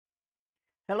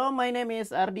Hello, my name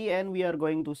is Ardi and we are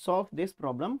going to solve this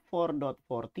problem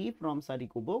 4.40 from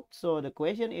Sadiku book. So the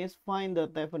question is find the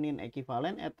Thevenin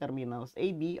equivalent at terminals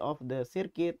AB of the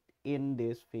circuit in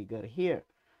this figure here.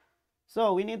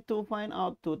 So we need to find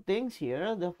out two things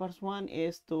here. The first one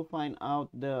is to find out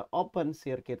the open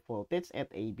circuit voltage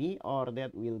at AB, or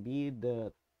that will be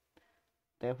the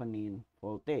Thevenin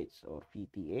voltage or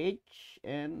VTH,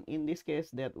 and in this case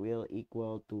that will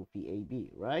equal to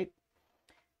VAB, right?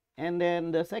 And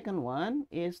then the second one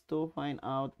is to find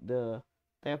out the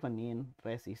Thevenin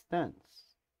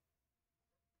resistance.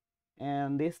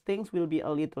 And these things will be a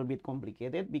little bit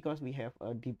complicated because we have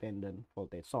a dependent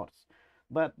voltage source.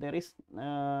 But there is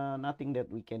nothing that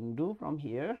we can do from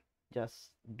here. Just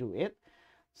do it.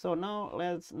 So now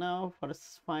let's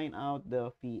first find out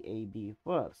the VAB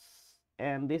first.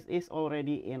 And this is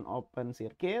already in open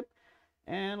circuit.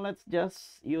 And let's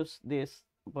just use this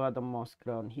bottommost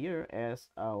ground here as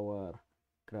our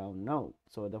ground node.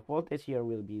 So the voltage here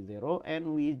will be 0,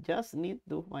 and we just need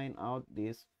to find out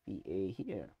this VA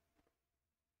here.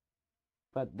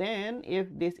 But then if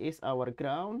this is our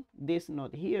ground, this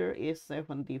node here is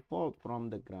 70 volt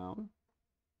from the ground,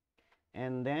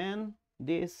 and then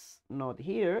this node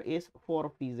here is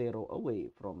 4V0 away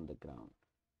from the ground.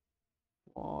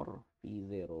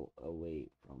 4V0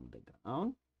 away from the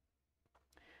ground.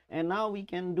 And now we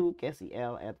can do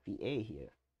KCL at VA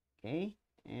here. Okay,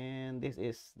 and this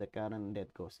is the current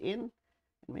that goes in.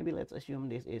 And maybe let's assume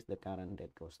this is the current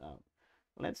that goes out.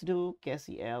 Let's do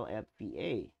KCL at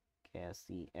VA.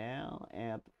 KCL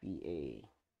at VA.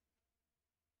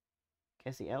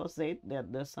 KCL said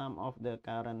that the sum of the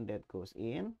current that goes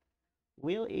in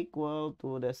will equal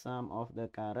to the sum of the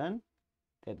current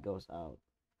that goes out.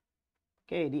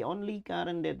 Okay, the only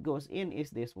current that goes in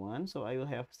is this one. So I will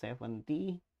have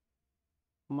 70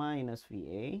 minus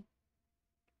VA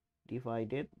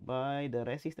divided by the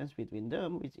resistance between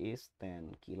them, which is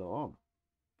 10 kilo ohm.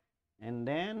 And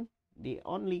then the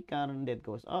only current that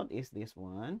goes out is this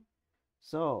one.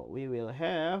 So we will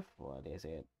have, what is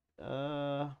it?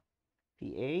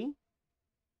 VA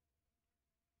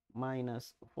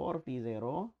minus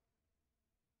 4V0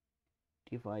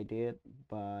 divided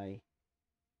by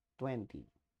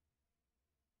 20.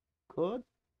 Good.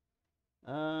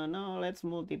 Now let's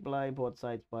multiply both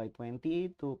sides by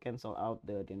 20 to cancel out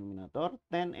the denominator.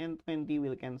 10 and 20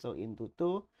 will cancel into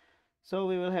 2. So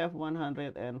we will have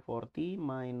 140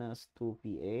 minus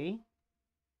 2VA.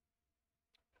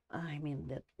 I mean,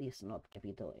 that is not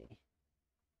capital A.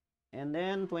 And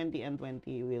then 20 and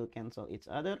 20 will cancel each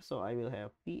other. So I will have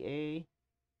VA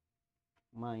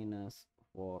minus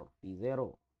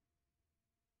 4V0.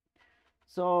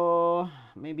 So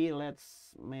maybe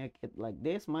let's make it like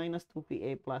this. Minus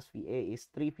 2VA plus VA is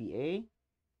 3VA.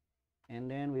 And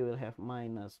then we will have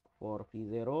minus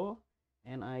 4V0.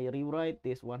 And I rewrite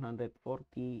this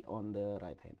 140 on the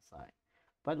right hand side.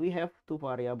 But we have two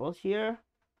variables here.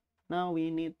 Now we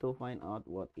need to find out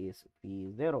what is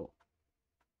V0.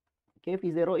 Okay,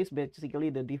 V0 is basically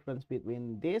the difference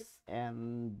between this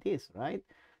and this, right?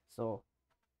 So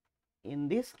in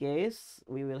this case,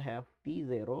 we will have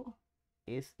V0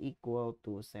 is equal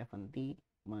to 70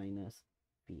 minus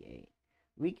VA.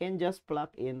 We can just plug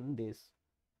in this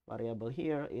variable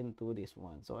here into this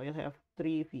one. So I'll have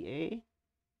 3VA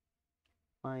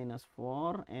minus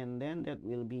 4, and then that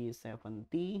will be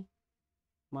 70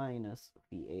 minus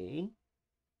VA,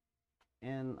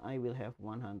 and I will have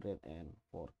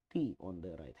 140 on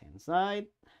the right hand side,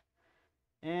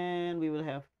 and we will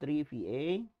have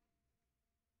 3VA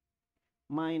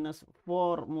minus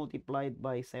 4 multiplied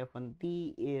by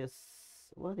 70 is,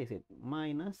 what is it,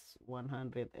 minus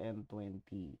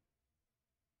 120,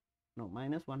 no,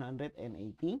 minus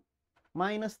 180,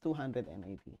 minus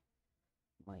 280.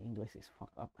 My English is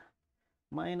fucked up.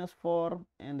 Minus 4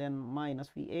 and then minus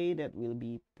VA, that will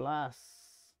be plus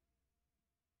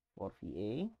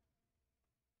 4VA,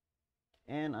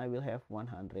 and I will have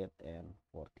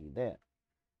 140 there.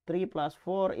 3 plus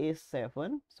 4 is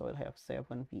 7, so I'll have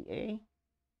 7VA,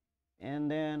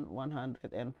 and then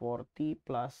 140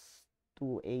 plus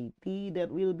 280,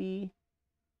 that will be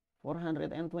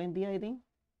 420, I think.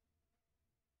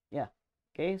 Yeah,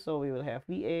 okay, so we will have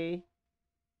VA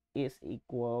is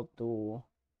equal to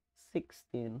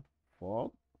 16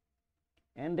 volt,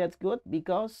 and that's good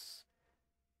because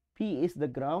P is the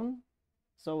ground,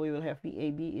 so we will have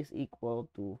VAB is equal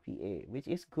to VA, which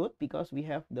is good because we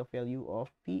have the value of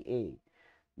VA.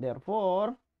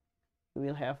 Therefore, we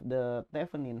will have the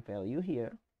Thevenin value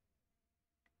here.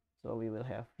 So we will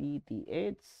have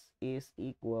VTH is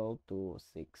equal to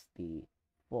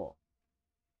 64.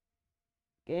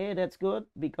 Okay, that's good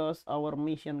because our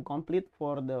mission complete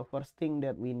for the first thing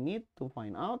that we need to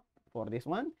find out for this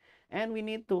one. And we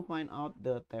need to find out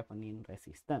the Thevenin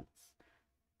resistance.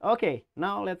 Okay,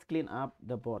 now let's clean up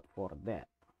the board for that.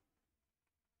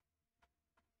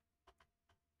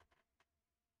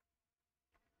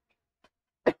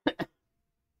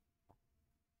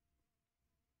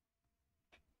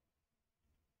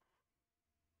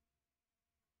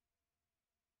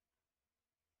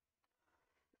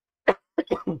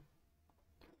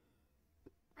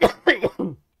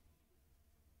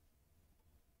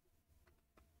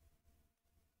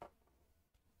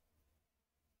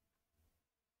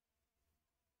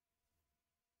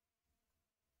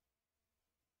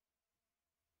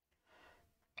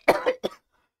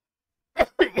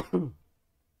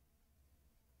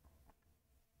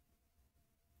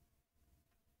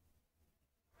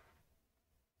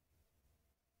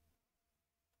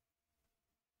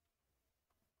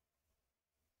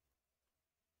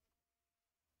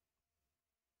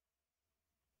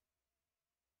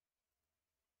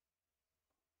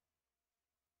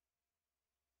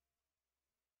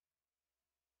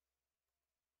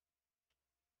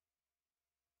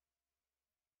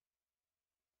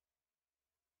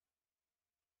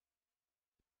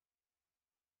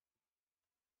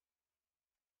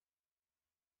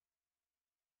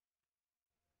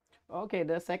 Okay,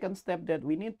 the second step that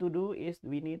we need to do is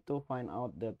we need to find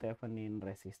out the Thevenin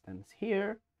resistance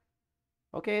here.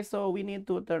 Okay, so we need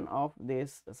to turn off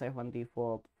this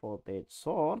 70-volt voltage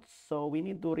source. So we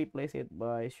need to replace it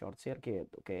by short circuit.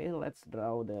 Okay, let's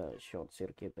draw the short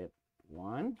circuited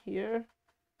one here.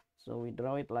 So we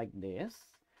draw it like this.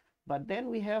 But then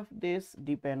we have this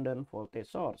dependent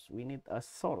voltage source. We need a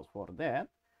source for that.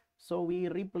 So we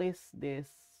replace this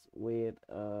with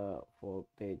a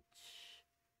voltage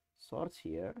source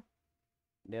here.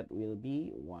 That will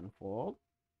be 1 volt.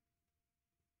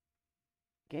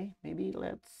 Okay, maybe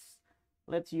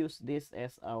let's use this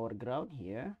as our ground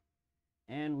here,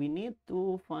 and we need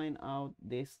to find out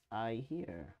this I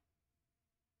here.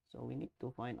 So we need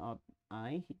to find out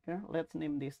I here. Let's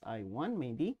name this I1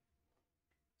 maybe.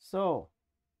 So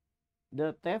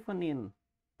the Thevenin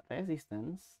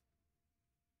resistance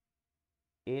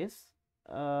is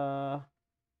the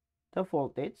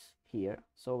voltage here.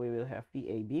 So we will have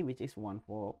VAB, which is 1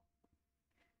 volt,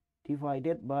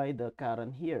 divided by the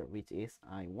current here, which is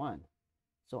I1.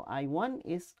 So I1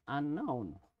 is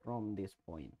unknown from this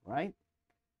point, right?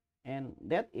 And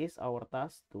that is our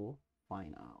task to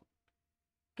find out.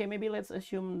 Okay, maybe let's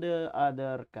assume the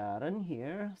other current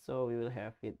here. So we will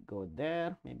have it go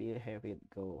there, maybe have it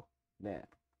go there.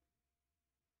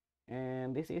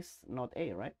 And this is not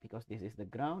A, right? Because this is the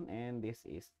ground and this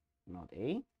is not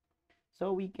A.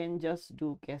 So we can just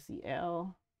do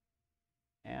KCL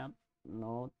at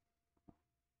node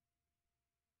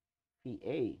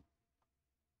VA,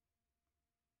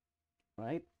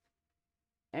 right?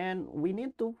 And we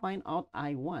need to find out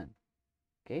I1.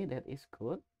 Okay, that is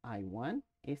good. I1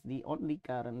 is the only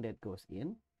current that goes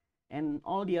in, and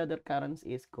all the other currents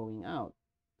is going out.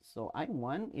 So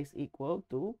I1 is equal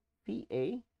to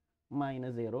VA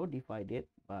minus 0 divided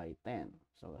by 10.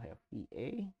 So I have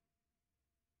VA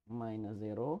minus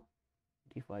 0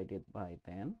 divided by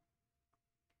 10.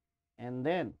 And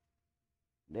then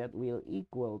that will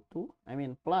equal to,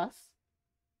 plus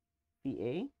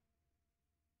VA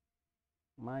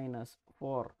minus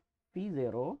 4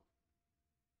 V0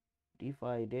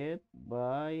 divided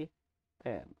by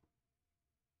 10.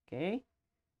 Okay,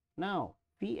 now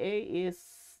VA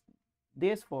is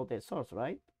this voltage source,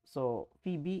 right? So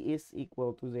VB is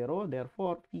equal to 0,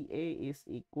 therefore VA is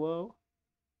equal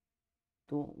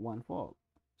to 1 volt.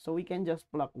 So we can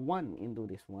just plug 1 into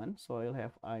this one. So I'll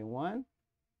have I1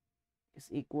 is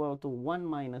equal to 1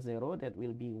 minus 0, that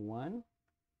will be 1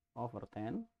 over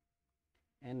 10.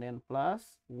 And then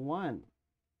plus 1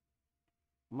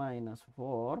 minus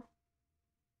 4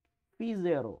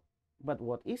 V0. But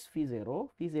what is V0?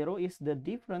 V0 is the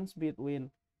difference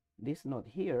between this node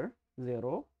here,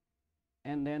 0,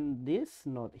 and then this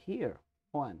node here,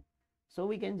 1. So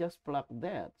we can just plug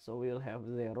that. So we'll have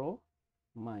 0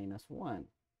 minus 1.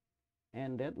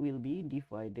 And that will be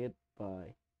divided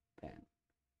by 10.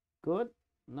 Good.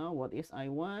 Now what is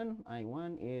I1?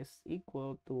 I1 is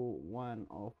equal to 1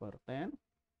 over 10.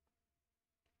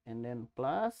 And then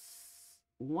plus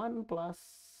 1 plus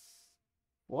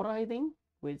 4, I think,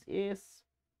 which is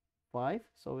 5.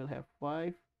 So we'll have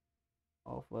 5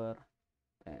 over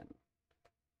 10.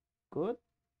 Good.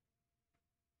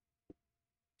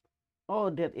 Oh,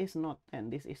 that is not 10.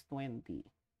 This is 20.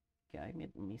 Okay, I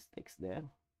made mistakes there.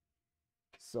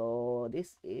 So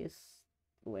this is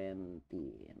 20,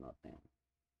 not 10.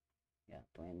 Yeah,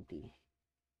 20.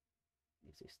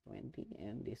 This is 20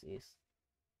 and this is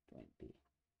 20.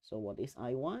 So what is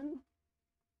I1?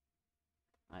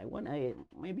 I1, I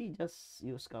maybe just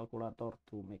use calculator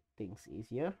to make things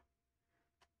easier.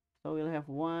 So we'll have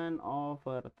 1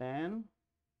 over 10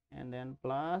 and then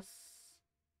plus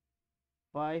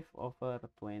 5 over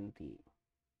 20.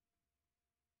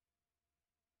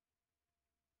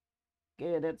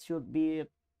 Okay, that should be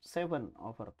 7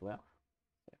 over 12.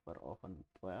 7 over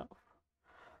 12.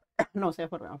 No,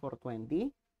 7 over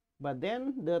 20. But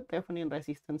then the Thevenin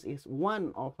resistance is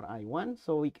 1 over I1.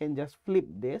 So we can just flip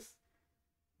this.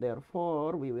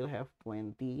 Therefore, we will have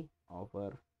 20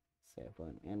 over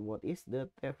 7. And what is the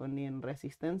Thevenin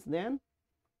resistance then?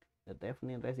 The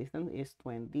Thevenin resistance is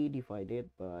 20 divided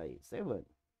by 7.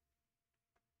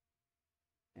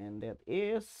 And that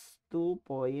is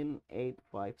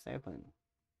 2.857.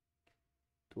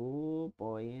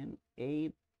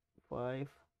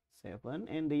 2.857,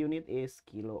 and the unit is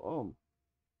kilo ohm,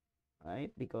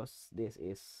 right? Because this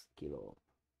is kilo ohm.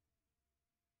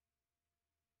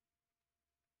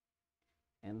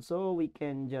 And so we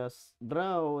can just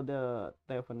draw the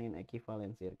Thevenin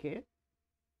equivalent circuit,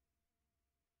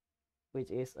 which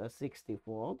is a 60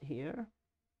 volt here.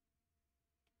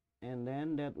 And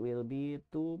then that will be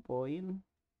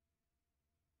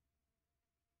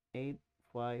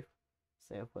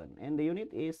 2.857. And the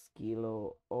unit is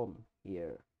kilo ohm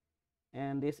here.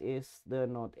 And this is the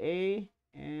node A.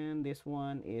 And this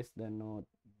one is the node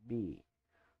B.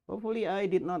 Hopefully I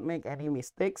did not make any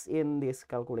mistakes in this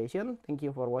calculation. Thank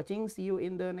you for watching. See you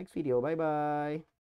in the next video. Bye bye.